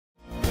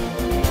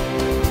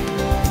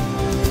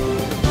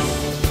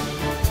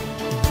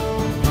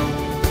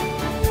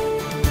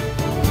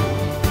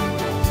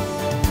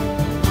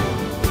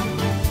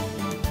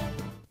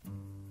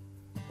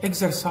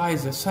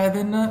exercise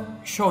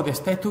 7 show the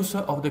status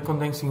of the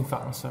condensing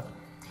fans.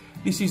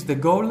 This is the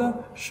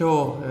goal,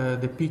 show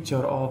the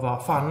picture of a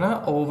fan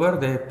over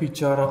the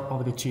picture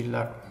of the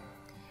chiller.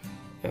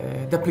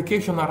 The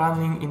application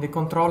running in the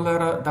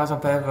controller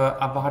doesn't have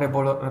a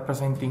variable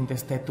representing the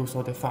status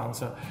of the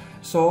fans,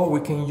 so we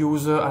can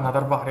use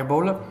another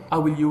variable. I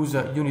will use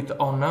unit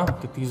on,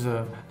 that is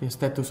the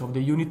status of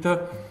the unit.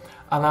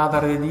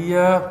 Another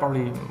idea,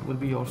 probably will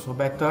be also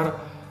better,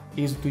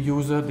 is to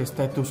use the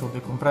status of the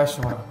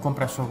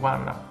compressor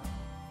 1.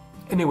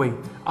 Anyway,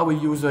 I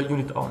will use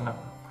unit on.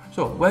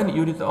 So when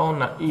unit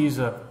on is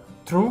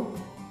true,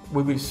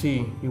 we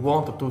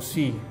want to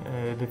see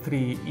the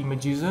 3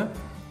 images,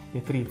 the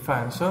 3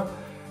 fans,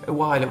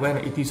 while when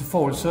it is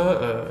false,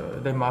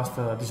 they must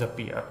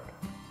disappear.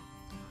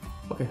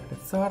 Okay,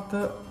 let's start.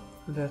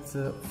 Let's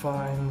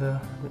find the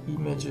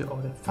image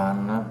of the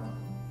fan.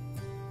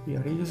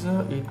 Here is,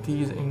 it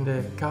is in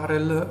the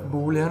Carel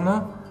boolean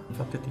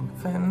rotating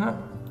fan.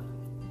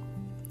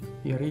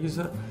 Here is,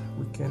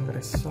 we can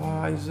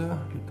resize a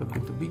little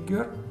bit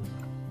bigger.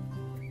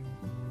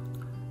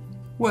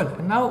 Well,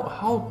 now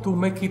how to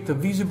make it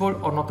visible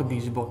or not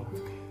visible?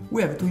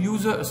 We have to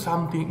use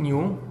something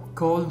new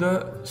called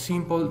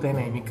simple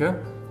dynamic.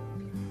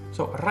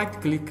 So right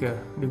click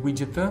the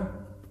widget.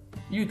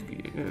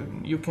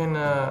 You can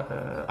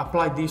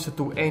apply this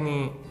to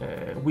any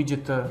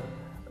widget,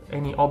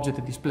 any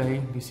object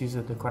display. This is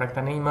the correct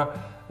name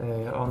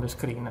on the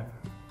screen.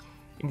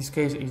 In this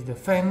case is the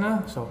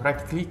fan, so right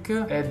click,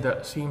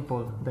 add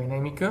simple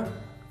dynamic,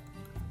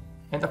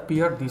 and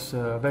appear this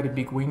very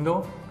big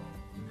window.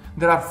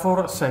 There are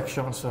 4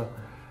 sections: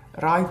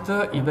 right,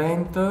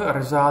 event,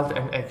 result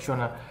and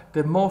action.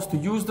 The most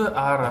used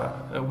are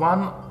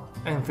 1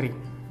 and 3.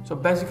 So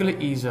basically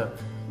is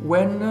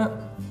when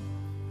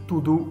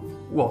to do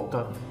what.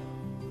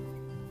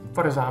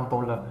 For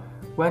example,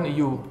 when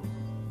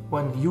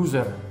the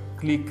user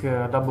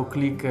double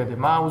click the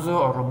mouse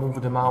or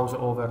move the mouse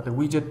over the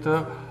widget,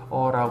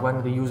 or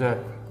when the user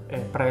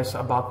press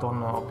a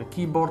button of the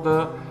keyboard,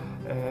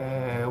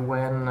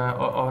 when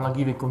on a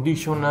given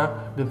condition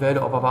the value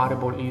of a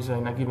variable is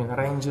in a given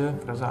range,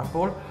 for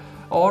example,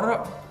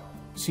 or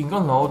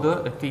single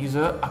node, that is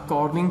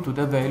according to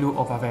the value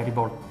of a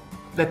variable.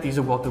 That is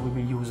what we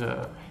will use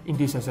in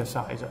this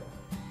exercise.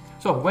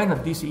 So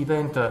when this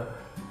event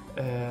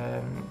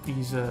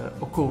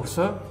occurs,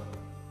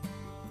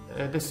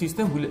 the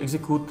system will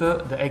execute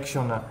the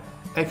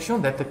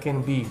action that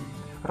can be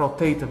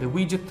rotate the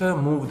widget,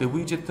 move the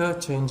widget,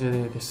 change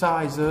the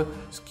size,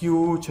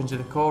 skew, change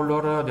the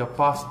color, the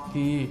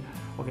opacity,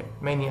 okay,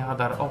 many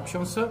other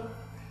options,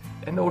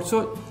 and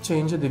also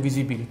change the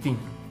visibility.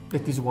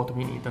 That is what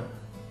we need.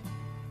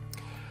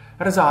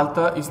 Result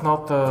is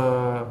not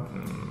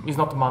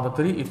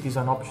mandatory, it is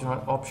an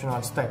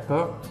optional step.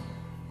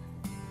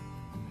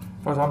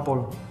 For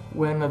example,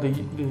 when the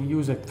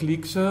user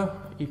clicks,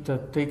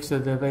 it takes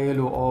the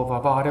value of a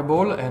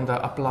variable and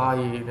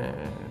apply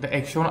the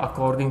action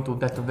according to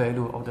that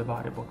value of the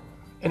variable.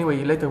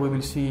 Anyway, later we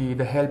will see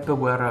the help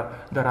where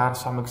there are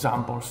some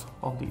examples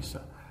of this.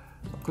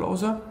 So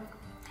close.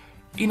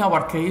 In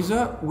our case,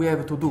 we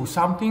have to do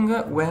something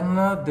when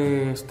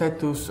the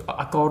status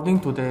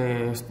according to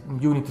the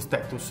unit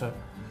status.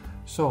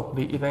 So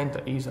the event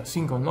is a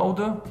single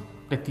node,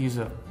 that is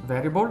a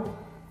variable.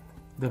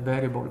 The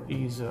variable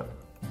is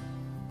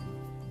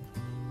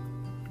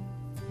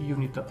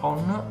unit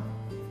on.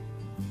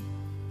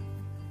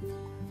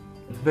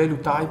 Value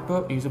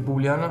type is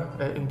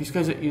boolean. In this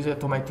case is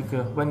automatic.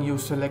 When you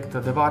select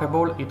the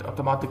variable, it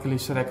automatically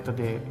selects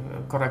the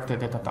correct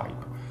data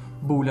type.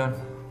 Boolean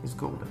is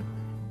good.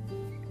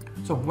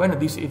 So when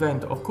this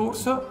event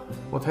occurs,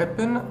 what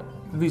happens?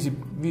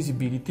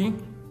 Visibility.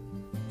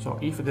 So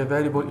if the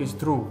variable is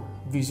true,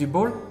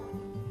 visible,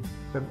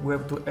 we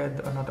have to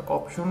add another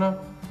option.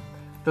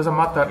 Doesn't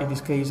matter in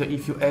this case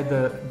if you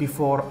add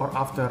before or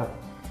after,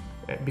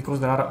 because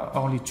there are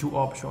only 2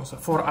 options.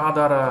 For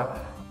other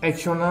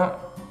action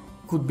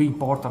could be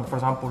important. For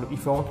example,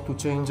 if you want to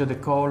change the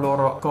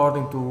color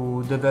according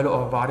to the value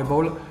of a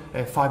variable,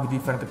 5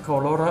 different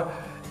colors,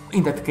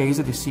 in that case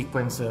the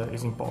sequence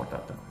is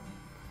important.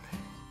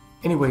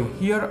 Anyway,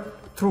 here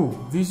true,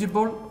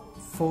 visible,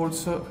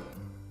 false,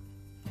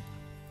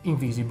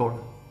 invisible.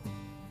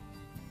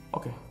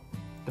 Okay,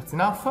 that's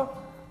enough.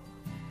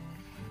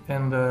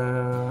 And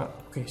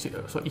okay,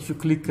 so if you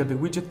click the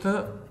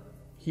widget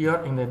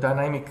here in the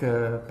dynamic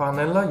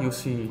panel, you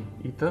see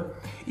it.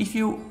 If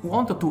you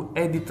want to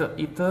edit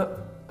it,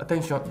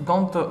 attention,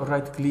 don't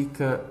right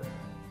click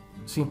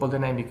simple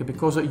dynamic,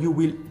 because you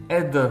will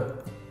add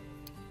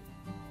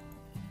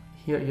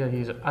here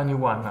is a new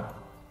one.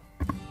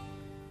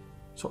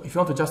 So if you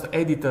want to just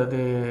edit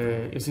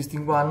the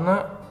existing one,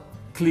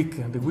 click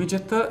the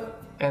widget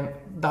and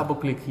double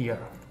click here.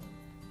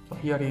 So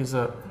here is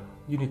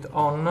unit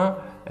on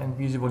and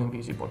visible,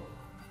 invisible.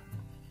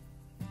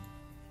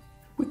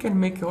 We can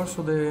make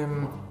also the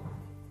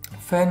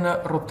fan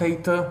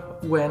rotate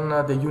when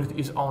the unit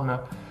is on.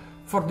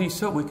 For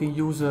this we can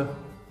use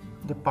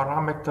the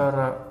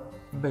parameter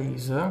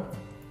base.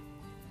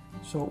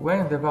 So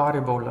when the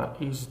variable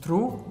is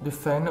true, the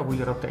fan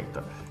will rotate.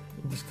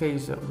 In this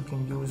case, we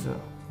can use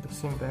the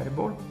same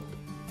variable.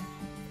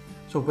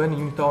 So when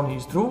unit on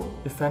is true,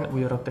 the fan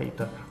will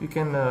rotate. We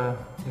can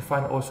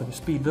define also the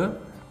speed.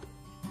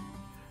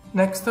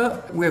 Next,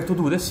 we have to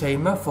do the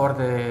same for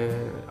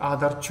the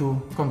other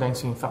two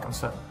condensing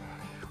fans.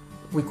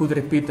 We could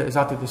repeat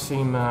exactly the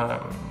same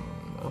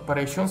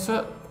operations,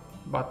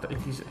 but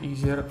it is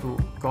easier to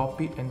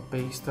copy and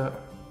paste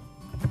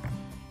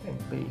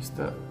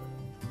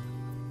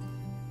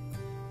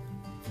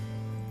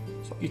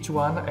So each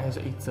one has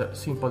its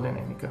simple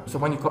dynamic. So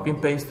when you copy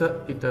and paste,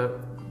 it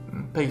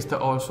pastes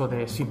also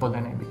the simple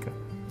dynamic.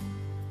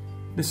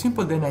 The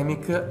simple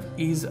dynamic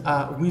is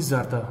a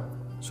wizard.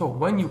 So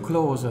when you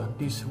close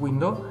this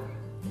window,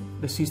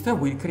 the system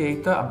will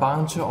create a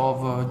bunch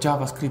of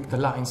JavaScript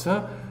lines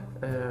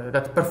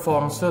that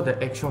performs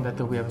the action that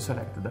we have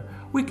selected.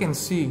 We can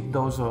see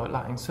those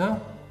lines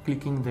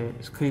clicking the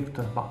script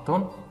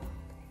button.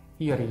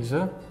 Here is.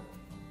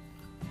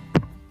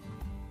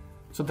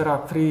 So there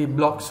are 3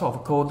 blocks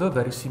of code,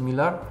 very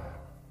similar.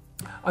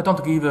 I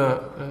don't give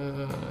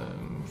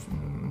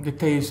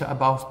details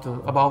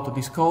about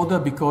this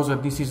code because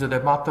this is the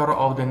matter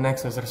of the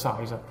next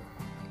exercise.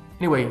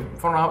 Anyway,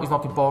 for now it's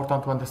not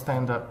important to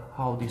understand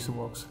how this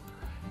works.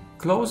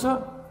 Close,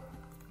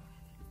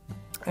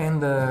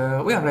 and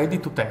we are ready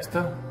to test.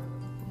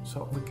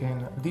 So we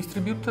can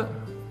distribute.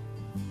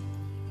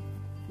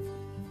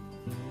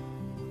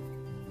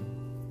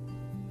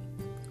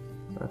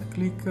 Right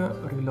click,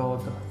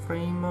 reload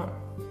frame.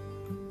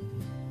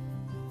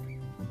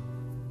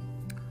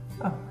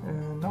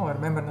 Now I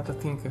remember another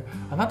thing.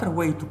 Another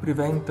way to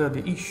prevent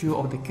the issue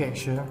of the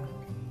cache,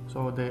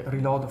 so the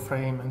reload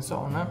frame and so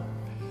on,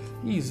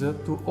 is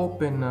to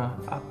open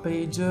a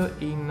page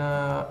in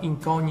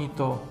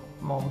incognito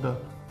mode,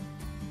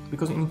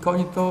 because in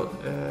incognito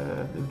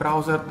the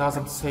browser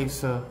doesn't save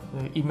the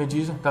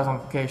images,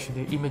 doesn't cache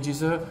the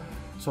images,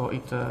 so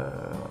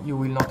you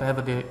will not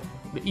have the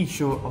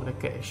issue of the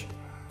cache.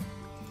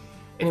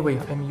 Anyway,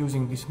 I'm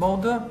using this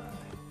mode.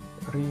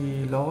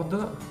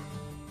 Reload,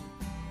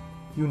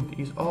 unit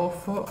is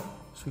off,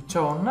 switch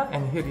on,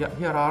 and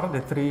here are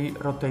the 3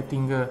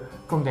 rotating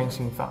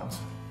condensing fans.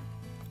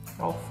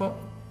 Off,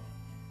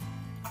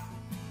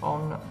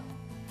 on.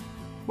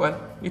 Well,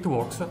 it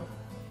works.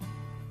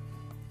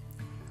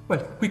 Well,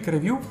 quick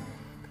review.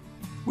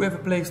 We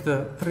have placed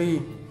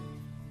 3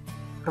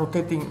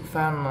 rotating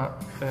fan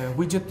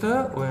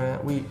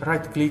widget. We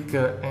right click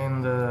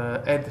and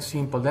add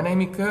simple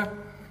dynamic.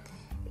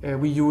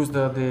 We used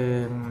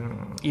the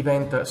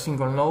event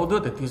single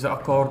node that is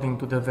according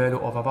to the value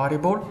of a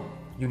variable,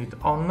 unit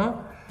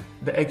on.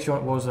 The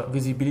action was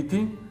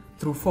visibility,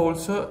 true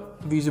false,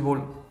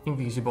 visible,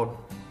 invisible.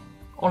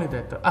 Only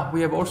that.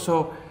 We have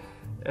also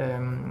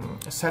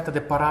set the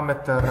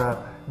parameter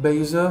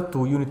base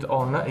to unit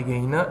on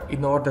again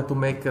in order to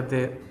make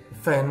the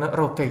fan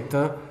rotate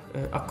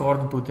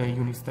according to the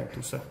unit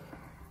status.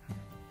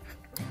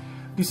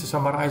 This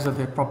summarizes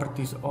the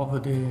properties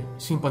of the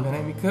simple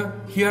dynamic.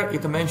 Here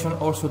it mentions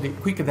also the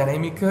quick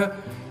dynamic,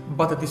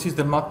 but this is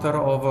the matter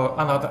of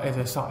another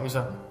exercise.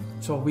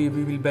 So we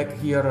will be back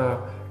here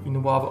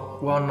in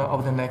one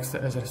of the next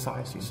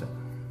exercises.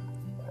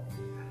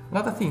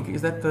 Another thing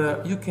is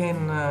that you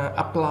can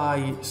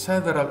apply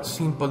several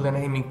simple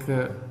dynamic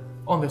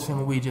on the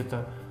same widget.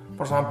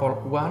 For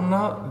example, one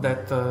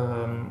that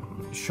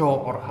show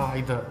or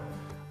hide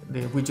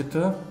the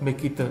widget,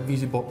 make it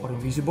visible or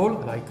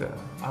invisible, like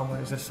our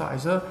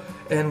exercise,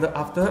 and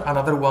after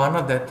another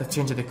one that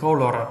change the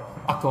color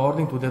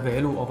according to the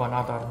value of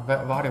another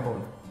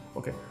variable.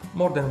 Okay,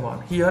 more than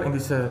one. Here in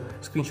this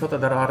screenshot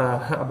there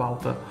are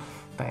about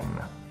 10.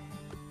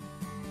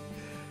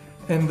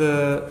 And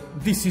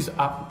this is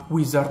a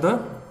wizard.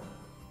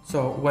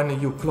 So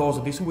when you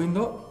close this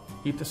window,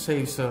 it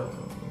saves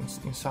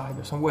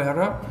inside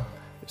somewhere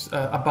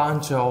a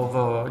bunch of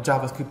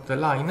JavaScript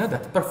line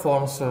that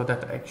performs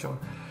that action.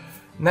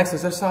 Next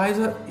exercise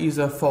is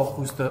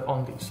focused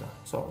on this.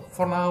 So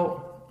for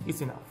now,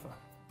 it's enough.